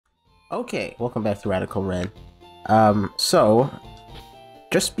Okay, welcome back to Radical Red.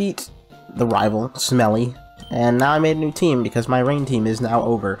 Just beat the rival, Smelly, and now I made a new team because my rain team is now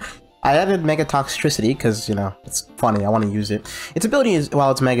over. I added Mega Toxicity because, you know, it's funny, I want to use it. Its ability is,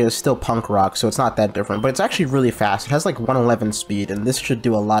 while it's Mega, is still Punk Rock, so it's not that different, but it's actually really fast. It has like 111 speed, and this should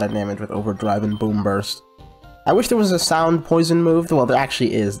do a lot of damage with Overdrive and Boom Burst. I wish there was a sound poison move. Well, there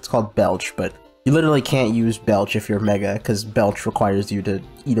actually is. It's called Belch, but you literally can't use Belch if you're Mega, because Belch requires you to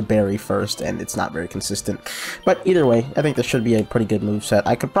eat a berry first, and it's not very consistent. But either way, I think this should be a pretty good moveset.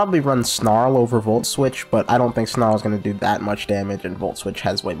 I could probably run Snarl over Volt Switch, but I don't think Snarl is going to do that much damage, and Volt Switch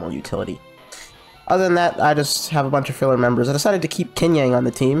has way more utility. Other than that, I just have a bunch of filler members. I decided to keep Kinyang on the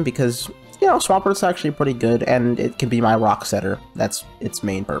team because, you know, Swampert's actually pretty good, and it can be my Rock Setter. That's its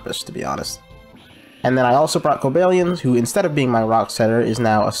main purpose, to be honest. And then I also brought Cobalion, who instead of being my Rock Setter is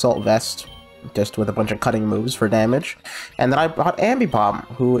now Assault Vest, just with a bunch of cutting moves for damage. And then I brought Ambipom,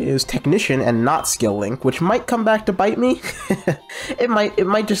 who is Technician and not Skill Link, which might come back to bite me. It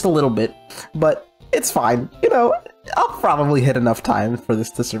might just a little bit, but it's fine. You know, I'll probably hit enough time for this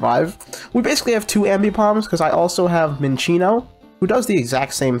to survive. We basically have two Ambipoms, because I also have Minccino, who does the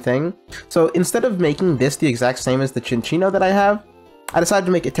exact same thing. So instead of making this the exact same as the Chinchino that I have, I decided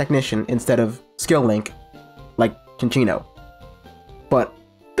to make it Technician instead of Skill Link, like Chinchino. But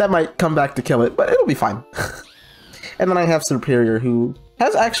that might come back to kill it, but it'll be fine. And then I have Superior, who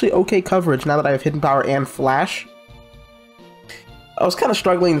has actually okay coverage now that I have Hidden Power and Flash. I was kind of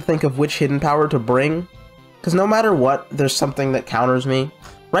struggling to think of which Hidden Power to bring, because no matter what, there's something that counters me.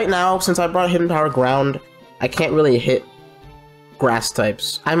 Right now, since I brought Hidden Power Ground, I can't really hit Grass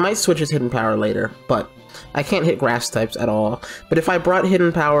types. I might switch his Hidden Power later, but I can't hit Grass types at all. But if I brought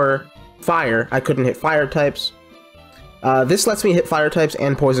Hidden Power Fire, I couldn't hit Fire types. This lets me hit Fire types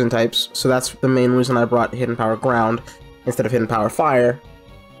and Poison types, so that's the main reason I brought Hidden Power Ground instead of Hidden Power Fire.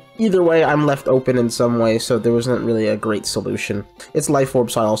 Either way, I'm left open in some way, so there wasn't really a great solution. It's Life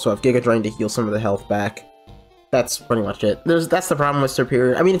Orb, so I also have Giga Drain to heal some of the health back. That's pretty much it. That's the problem with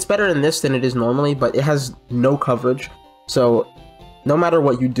Superior. I mean, it's better in this than it is normally, but it has no coverage, so no matter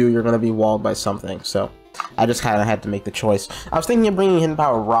what you do, you're going to be walled by something, so I just kind of had to make the choice. I was thinking of bringing Hidden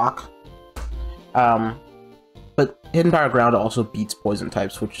Power Rock, but Hidden Power Ground also beats Poison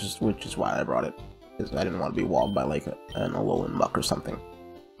types, which is why I brought it, because I didn't want to be walled by like an Alolan Muck or something.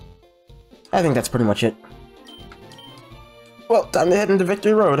 I think that's pretty much it. Well, time to head into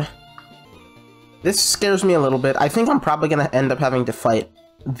Victory Road. This scares me a little bit. I think I'm probably going to end up having to fight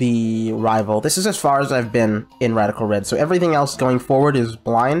the rival. This is as far as I've been in Radical Red, so everything else going forward is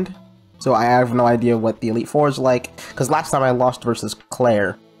blind. So I have no idea what the Elite Four is like, because last time I lost versus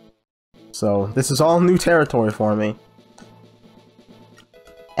Claire. So this is all new territory for me.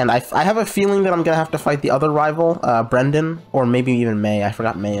 And I have a feeling that I'm going to have to fight the other rival, Brendan, or maybe even May. I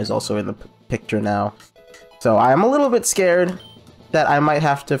forgot May is also in the picture now. So I'm a little bit scared that I might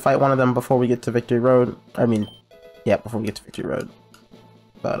have to fight one of them before we get to Victory Road. I mean, yeah, before we get to Victory Road.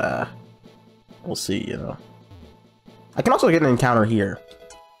 But, we'll see, you know. I can also get an encounter here.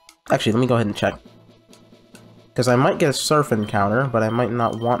 Actually, let me go ahead and check. Because I might get a Surf encounter, but I might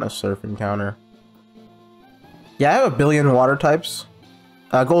not want a Surf encounter. Yeah, I have a billion water types.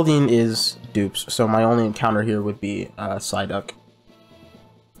 Goldeen is dupes, so my only encounter here would be Psyduck.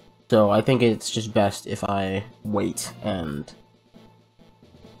 So I think it's just best if I wait and...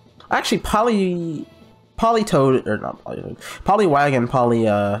 Actually, Polytoad, or not Polytoad, Poliwag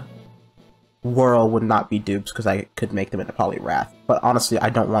and Whirl would not be dupes because I could make them into Poliwrath. But honestly, I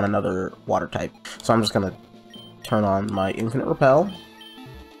don't want another water type, so I'm just gonna turn on my Infinite Repel.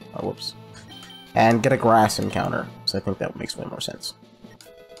 Oh, whoops. And get a Grass encounter, so I think that makes way more sense.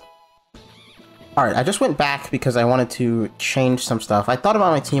 Alright, I just went back because I wanted to change some stuff. I thought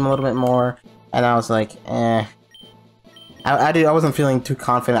about my team a little bit more, and I was like, eh. I wasn't feeling too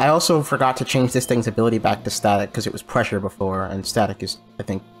confident. I also forgot to change this thing's ability back to Static, because it was Pressure before, and Static is, I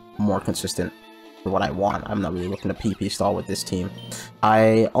think, more consistent for what I want. I'm not really looking to PP stall with this team.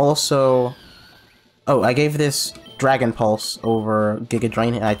 I also... Oh, I gave this Dragon Pulse over Giga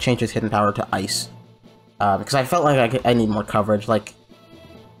Drain, and I changed his Hidden Power to Ice. Because I felt like I need more coverage. Like,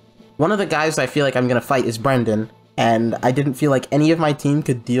 one of the guys I feel like I'm gonna fight is Brendan, and I didn't feel like any of my team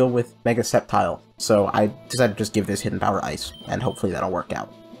could deal with Mega Sceptile, so I decided to just give this Hidden Power Ice, and hopefully that'll work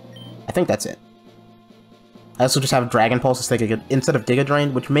out. I think that's it. I also just have Dragon Pulse instead of Giga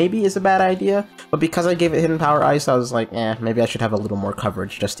Drain, which maybe is a bad idea, but because I gave it Hidden Power Ice, I was like, eh, maybe I should have a little more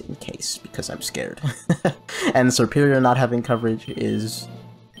coverage just in case, because I'm scared. And Superior not having coverage is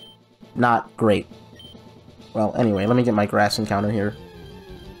not great. Well, anyway, let me get my Grass encounter here.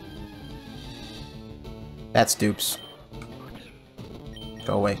 That's dupes.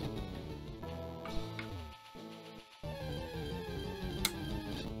 Go away.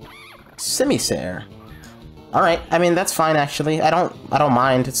 Simisair. Alright, I mean, that's fine, actually. I don't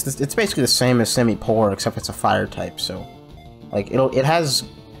mind. It's basically the same as Simipour, except it's a fire type, so... Like, it has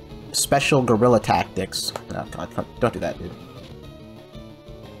special guerrilla tactics. Oh, God, don't do that, dude.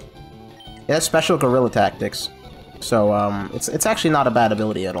 It has special guerrilla tactics, so, it's actually not a bad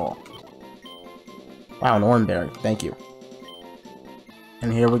ability at all. Wow, an Oranberry. Thank you.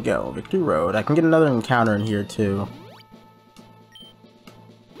 And here we go. Victory Road. I can get another encounter in here, too.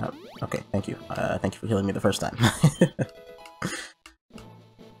 Oh, okay, thank you. Thank you for healing me the first time.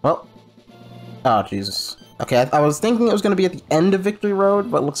 Well. Oh, Jesus. Okay, I was thinking it was going to be at the end of Victory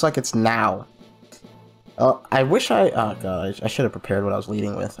Road, but it looks like it's now. I wish oh, God, I should have prepared what I was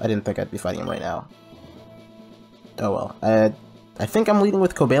leading with. I didn't think I'd be fighting him right now. Oh, well. I think I'm leading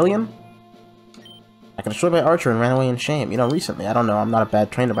with Cobalion. I got destroyed by Archer and ran away in shame. You know, recently, I don't know, I'm not a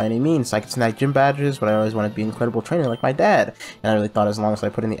bad trainer by any means. I could snag gym badges, but I always wanted to be an incredible trainer like my dad. And I really thought as long as I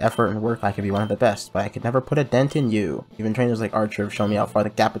put in the effort and work, I could be one of the best. But I could never put a dent in you. Even trainers like Archer have shown me how far the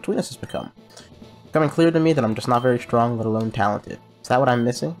gap between us has become. It's becoming clear to me that I'm just not very strong, let alone talented. Is that what I'm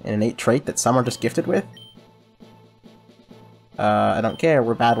missing? An innate trait that some are just gifted with? I don't care,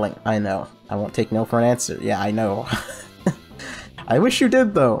 we're battling. I know. I won't take no for an answer. Yeah, I know. I wish you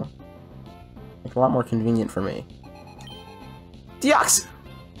did, though. Like, a lot more convenient for me. Deoxys!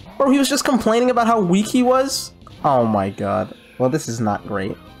 Bro, he was just complaining about how weak he was? Oh my god. Well, this is not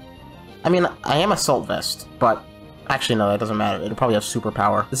great. I mean, I am Assault Vest, but... Actually, no, that doesn't matter. It'll probably have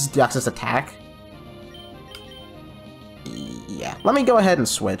superpower. This is Deoxys' attack? Yeah. Let me go ahead and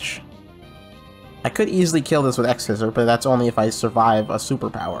switch. I could easily kill this with X-Scissor, but that's only if I survive a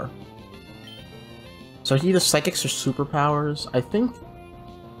superpower. So either Psychics or superpowers? I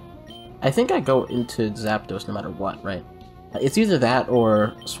think I go into Zapdos no matter what, right? It's either that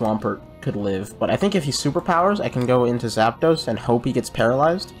or Swampert could live, but I think if he superpowers, I can go into Zapdos and hope he gets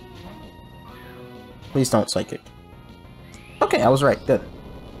paralyzed. Please don't Psychic. Okay, I was right. Good.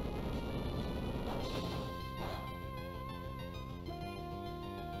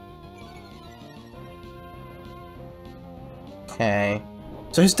 Okay.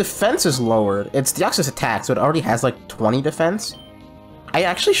 So his defense is lowered. It's Deoxys attack, so it already has like 20 defense. I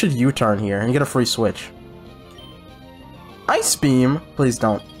actually should U-turn here and get a free switch. Ice Beam! Please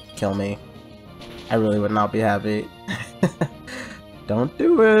don't kill me. I really would not be happy. Don't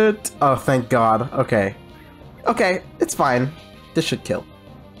do it! Oh, thank God. Okay. Okay, it's fine. This should kill.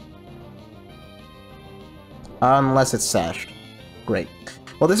 Unless it's sashed. Great.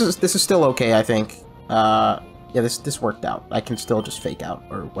 Well, this is still okay, I think. Yeah, this worked out. I can still just fake out,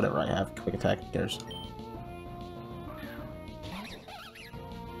 or whatever I have. Quick attack, who cares?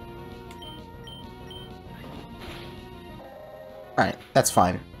 Alright, that's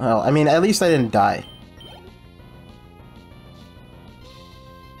fine. Well, I mean, at least I didn't die.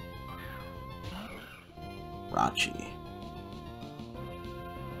 Rachi.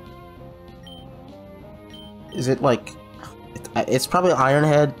 Is it like... It's probably Iron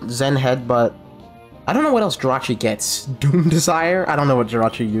Head, Zen Head, but... I don't know what else Jirachi gets. Doom Desire? I don't know what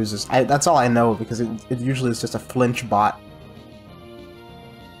Jirachi uses. That's all I know, because it usually is just a flinch bot.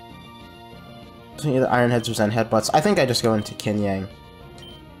 So either Iron Heads or Zen Headbutts. I think I just go into Kinyang.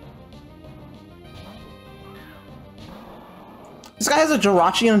 This guy has a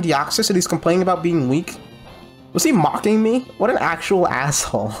Jirachi and a Deoxys and he's complaining about being weak? Was he mocking me? What an actual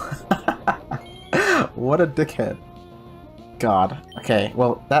asshole. What a dickhead. God. Okay,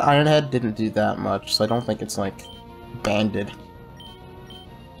 well, that Iron Head didn't do that much, so I don't think it's, like, banded.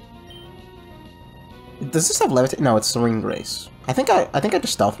 Does this have Levitate? No, it's Serene Grace. I think I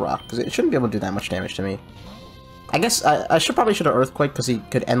just Stealth Rock, because it shouldn't be able to do that much damage to me. I guess I probably should have Earthquake, because he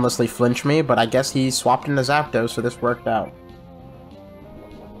could endlessly flinch me, but I guess he swapped into Zapdos, so this worked out.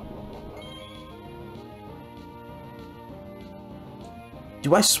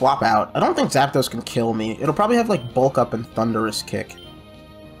 Do I swap out? I don't think Zapdos can kill me. It'll probably have, like, Bulk Up and Thunderous Kick.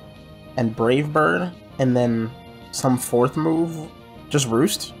 And Brave Bird, and then some fourth move. Just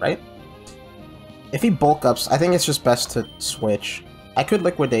Roost, right? If he Bulk Ups, I think it's just best to switch. I could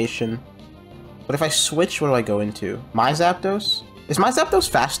Liquidation. But if I switch, what do I go into? My Zapdos? Is my Zapdos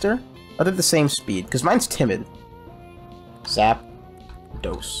faster? Or they're the same speed? Because mine's Timid.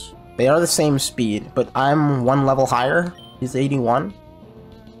 Zapdos. They are the same speed, but I'm one level higher. He's 81.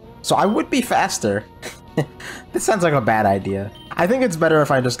 So I would be faster. This sounds like a bad idea. I think it's better if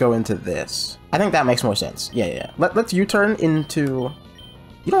I just go into this. I think that makes more sense. Yeah. Let's U-turn into...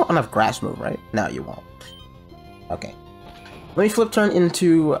 You don't have Grass move, right? No, you won't. Okay. Let me flip turn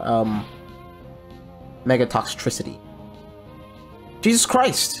into, Mega Toxtricity. Jesus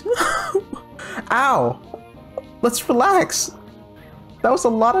Christ! Ow! Let's relax! That was a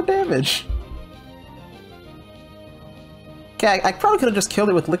lot of damage! Okay, I probably could have just killed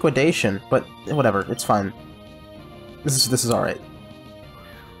it with liquidation, but whatever, it's fine. This is alright.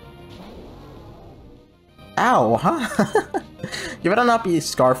 Ow, huh? You better not be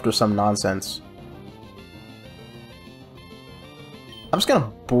scarfed or some nonsense. I'm just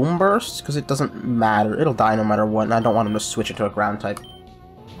gonna Boom Burst, because it doesn't matter. It'll die no matter what, and I don't want him to switch into a ground type.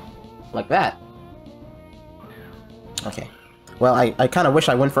 Like that. Okay. Well, I kind of wish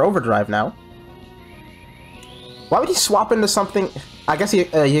I went for Overdrive now. Why would he swap into something? I guess he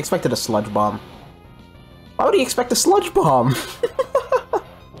expected a Sludge Bomb. Why would he expect a Sludge Bomb?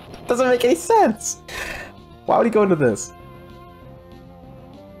 Doesn't make any sense. Why would he go into this?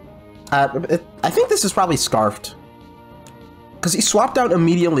 I think this is probably Scarfed. Because he swapped out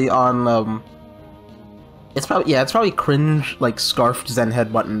immediately on, it's probably Cringe, like, Scarfed Zen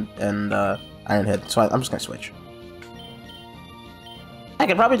Headbutt and Iron Head, so I'm just gonna switch. I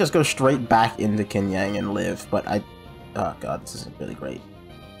could probably just go straight back into Kinyang and live, but oh god, this isn't really great.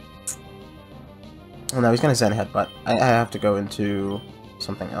 Oh no, he's gonna Zen Headbutt. I have to go into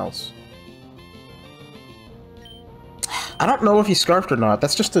something else. I don't know if he's Scarfed or not,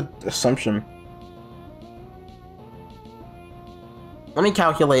 that's just an assumption. Let me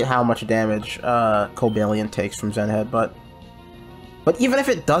calculate how much damage Cobalion takes from Zen Headbutt. But even if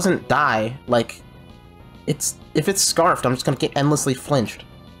it doesn't die, like, if it's Scarfed, I'm just gonna get endlessly flinched.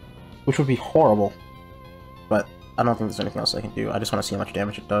 Which would be horrible. But I don't think there's anything else I can do. I just want to see how much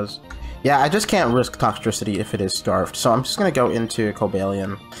damage it does. Yeah, I just can't risk Toxtricity if it is Scarfed, so I'm just gonna go into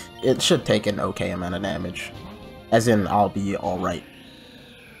Cobalion. It should take an okay amount of damage. As in, I'll be alright.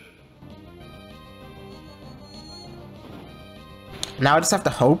 Now I just have to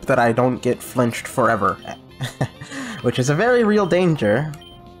hope that I don't get flinched forever. Which is a very real danger.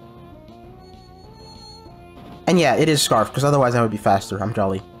 And yeah, it is Scarfed, because otherwise I would be faster. I'm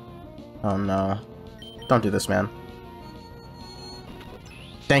jolly. Oh no. Don't do this, man.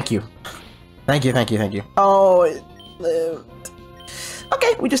 Thank you. Thank you, thank you, thank you. Oh, it lived.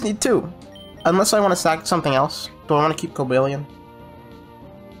 Okay, we just need 2. Unless I want to sack something else. Do I want to keep Cobalion?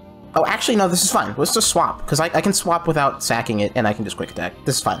 Oh, actually, no, this is fine. Let's just swap, because I can swap without sacking it, and I can just quick attack.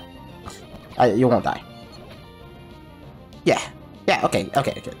 This is fine. You won't die. Yeah. Yeah, okay.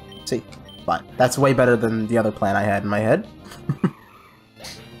 See? Fine. That's way better than the other plan I had in my head.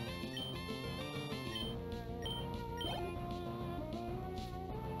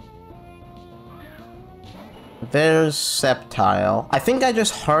 There's Sceptile. I think I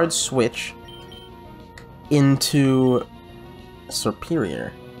just hard switch into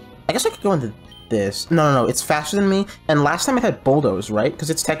Superior. I guess I could go into this. No, it's faster than me. And last time it had Bulldoze, right? Because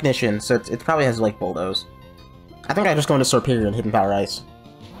it's Technician, so it probably has, like, Bulldoze. I think I just go into Superior and Hidden Power Ice.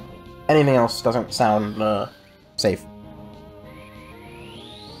 Anything else doesn't sound, safe.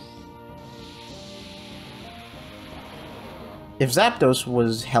 If Zapdos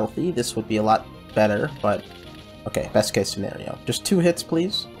was healthy, this would be a lot better, but... Okay, best case scenario. Just 2 hits,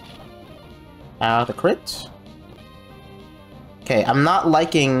 please. The crit. Okay, I'm not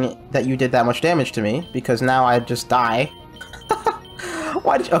liking that you did that much damage to me, because now I just die.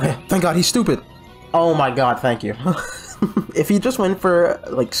 Why did you... Okay, thank god, he's stupid! Oh my god, thank you. If he just went for,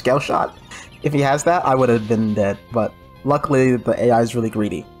 like, Scale Shot, if he has that, I would have been dead, but luckily the AI is really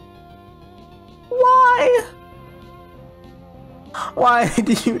greedy. Why? Why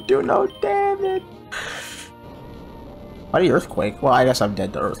did you do no damage? Why do you Earthquake? Well, I guess I'm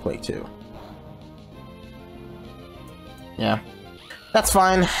dead to Earthquake, too. Yeah. That's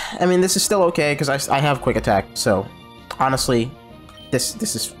fine. I mean, this is still okay, because I have Quick Attack, so... Honestly, this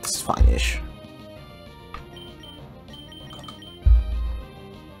is fine-ish.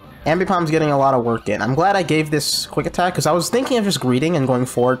 Ambipom's getting a lot of work in. I'm glad I gave this Quick Attack, because I was thinking of just greeting and going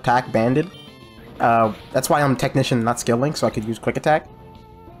forward attack banded. That's why I'm Technician, not Skill Link, so I could use Quick Attack.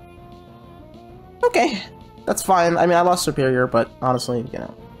 Okay. That's fine. I mean, I lost Superior, but honestly, you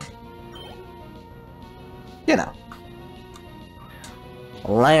know. You know.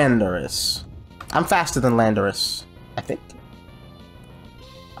 Landorus. I'm faster than Landorus, I think.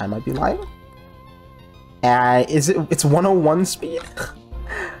 I might be lying. It's 101 speed?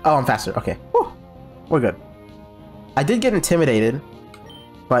 Oh, I'm faster. Okay. Whew. We're good. I did get intimidated,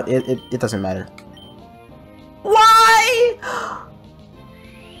 but it doesn't matter. Why?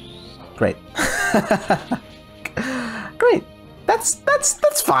 Great. Great.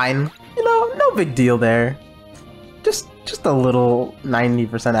 That's fine. You know, no big deal there. Just a little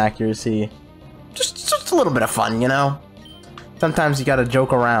 90% accuracy. Just a little bit of fun, you know? Sometimes you gotta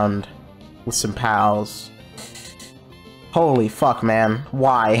joke around with some pals. Holy fuck, man.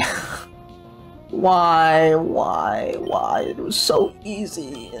 Why? Why? It was so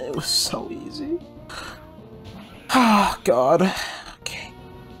easy. It was so easy. Oh, God. Okay.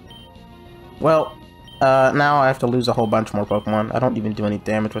 Well, now I have to lose a whole bunch more Pokemon. I don't even do any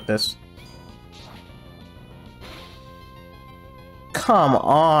damage with this. Come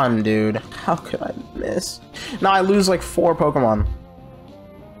on, dude. How could I miss? Now I lose like 4 Pokemon.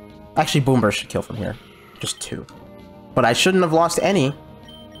 Actually, Boomburst should kill from here. Just 2. But I shouldn't have lost any.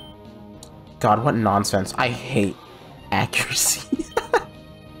 God, what nonsense. I hate accuracy.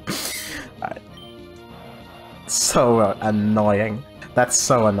 Alright. So annoying. That's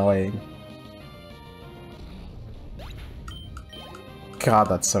so annoying. God,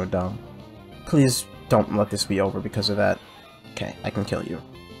 that's so dumb. Please don't let this be over because of that. Okay, I can kill you.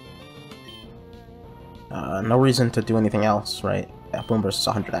 No reason to do anything else, right? Yeah, Boomburst is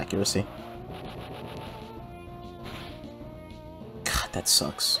 100 accuracy. God, that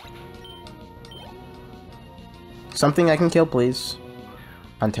sucks. Something I can kill, please.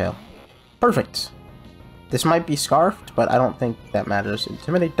 Huntail. Perfect. This might be Scarfed, but I don't think that matters.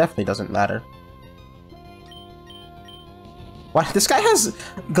 Intimidate definitely doesn't matter. What? This guy has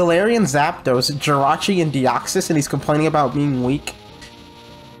Galarian, Zapdos, Jirachi, and Deoxys, and he's complaining about being weak?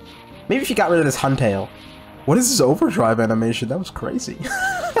 Maybe if he got rid of this Huntail. What is this overdrive animation? That was crazy.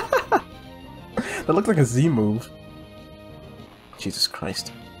 That looked like a Z move. Jesus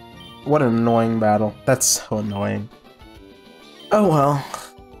Christ. What an annoying battle. That's so annoying. Oh well.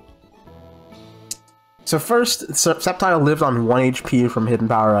 So first, Sceptile lived on 1 HP from Hidden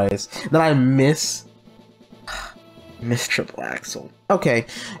Power Ice. Then I miss Triple Axel. Okay,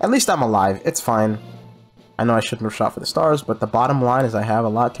 at least I'm alive. It's fine. I know I shouldn't have shot for the stars, but the bottom line is I have a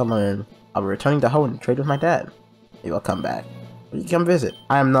lot to learn. I'll be returning to Hoenn and trade with my dad. Maybe I'll come back. Or you can come visit.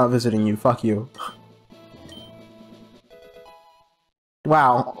 I am not visiting you. Fuck you.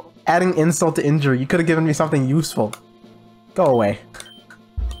 Wow. Adding insult to injury. You could have given me something useful. Go away.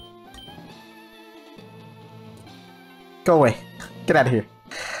 Go away. Get out of here.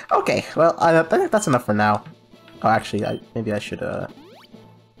 Okay, well, I think that's enough for now. Oh, actually, maybe I should,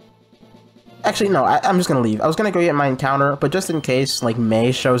 Actually, no, I'm just gonna leave. I was gonna go get my encounter, but just in case, like,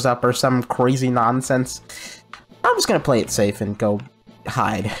 May shows up or some crazy nonsense, I'm just gonna play it safe and go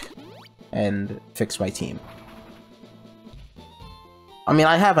hide and fix my team. I mean,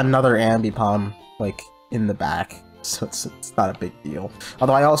 I have another Ambipom, like, in the back, so it's not a big deal.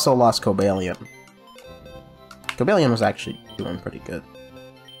 Although I also lost Cobalion. Cobalion was actually doing pretty good.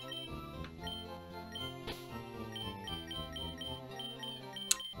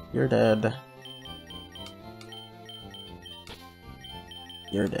 You're dead.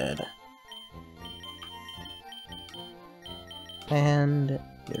 You're dead. And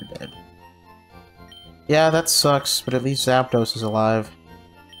you're dead. Yeah, that sucks, but at least Zapdos is alive.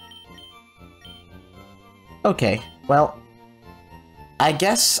 Okay, well, I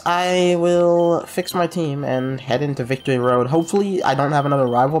guess I will fix my team and head into Victory Road. Hopefully I don't have another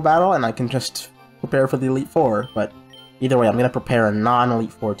rival battle and I can just prepare for the Elite Four, but either way, I'm gonna prepare a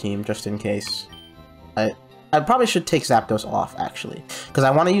non-Elite Four team just in case. I probably should take Zapdos off, actually, because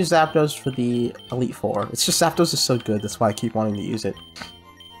I want to use Zapdos for the Elite Four. It's just Zapdos is so good, that's why I keep wanting to use it.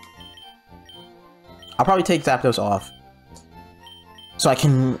 I'll probably take Zapdos off, so I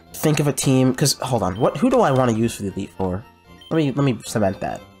can think of a team, because, hold on, who do I want to use for the Elite Four? Let me cement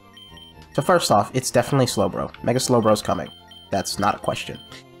that. So first off, it's definitely Slowbro. Mega Slowbro's coming. That's not a question.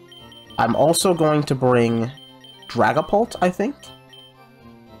 I'm also going to bring Dragapult, I think,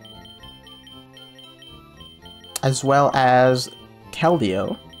 as well as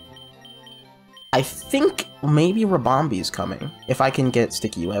Keldeo. I think maybe Rabombi's coming, if I can get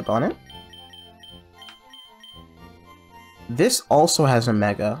Sticky Web on it. This also has a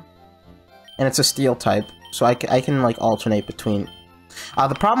Mega, and it's a Steel type, so I can like, alternate between...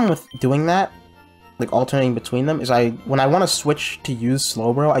 the problem with doing that, like, alternating between them, is when I want to switch to use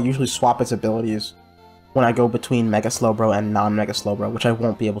Slowbro, I usually swap its abilities when I go between Mega Slowbro and non-Mega Slowbro, which I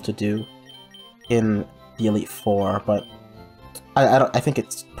won't be able to do in the Elite Four, but I think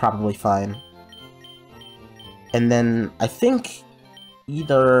it's probably fine. And then I think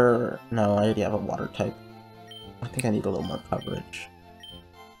either... No, I already have a Water type. I think I need a little more coverage.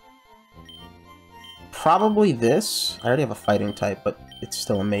 Probably this. I already have a Fighting type, but it's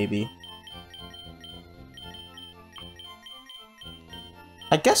still a maybe.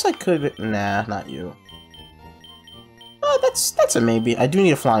 I guess I could... Nah, not you. That's a maybe. I do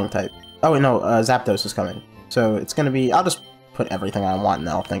need a Flying type. Oh, wait, no, Zapdos is coming. So it's gonna be... I'll just put everything I want and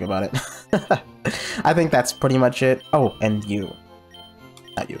I'll think about it. I think that's pretty much it. Oh, and you.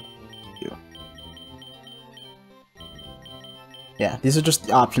 Not you. You. Yeah, these are just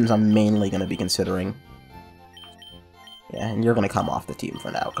the options I'm mainly gonna be considering. Yeah, and you're gonna come off the team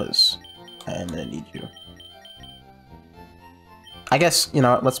for now, because I am gonna need you. I guess, you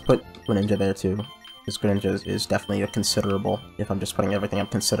know, let's put Greninja there too. Because Greninja is definitely a considerable, if I'm just putting everything I'm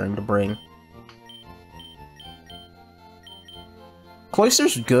considering to bring.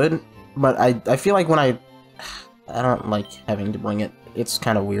 Cloyster's good, but I feel like when I don't like having to bring it. It's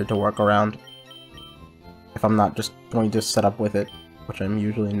kind of weird to work around. If I'm not just going to set up with it, which I'm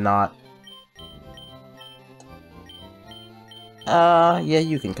usually not. Yeah,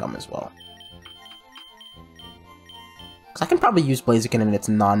 you can come as well. Because I can probably use Blaziken in its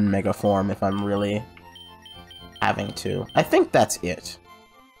non-Mega form if I'm really having to. I think that's it.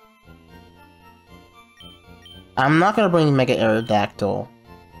 I'm not going to bring Mega Aerodactyl,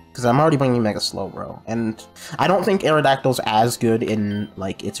 because I'm already bringing Mega Slowbro, and I don't think Aerodactyl's as good in,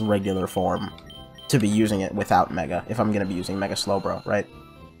 like, its regular form to be using it without Mega, if I'm going to be using Mega Slowbro, right?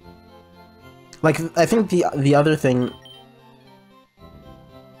 Like, I think the other thing...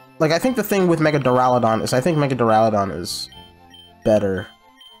 Like, I think the thing with Mega Duraludon is I think Mega Duraludon is better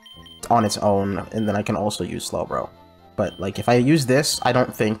on its own, and then I can also use Slowbro. But, like, if I use this, I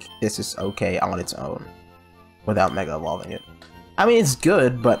don't think this is okay on its own without Mega Evolving it. I mean, it's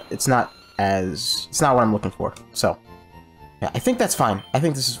good, but it's not what I'm looking for. So, yeah, I think that's fine. I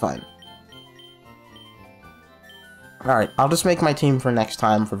think this is fine. Alright, I'll just make my team for next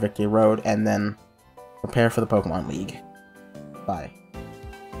time for Victory Road, and then prepare for the Pokemon League. Bye.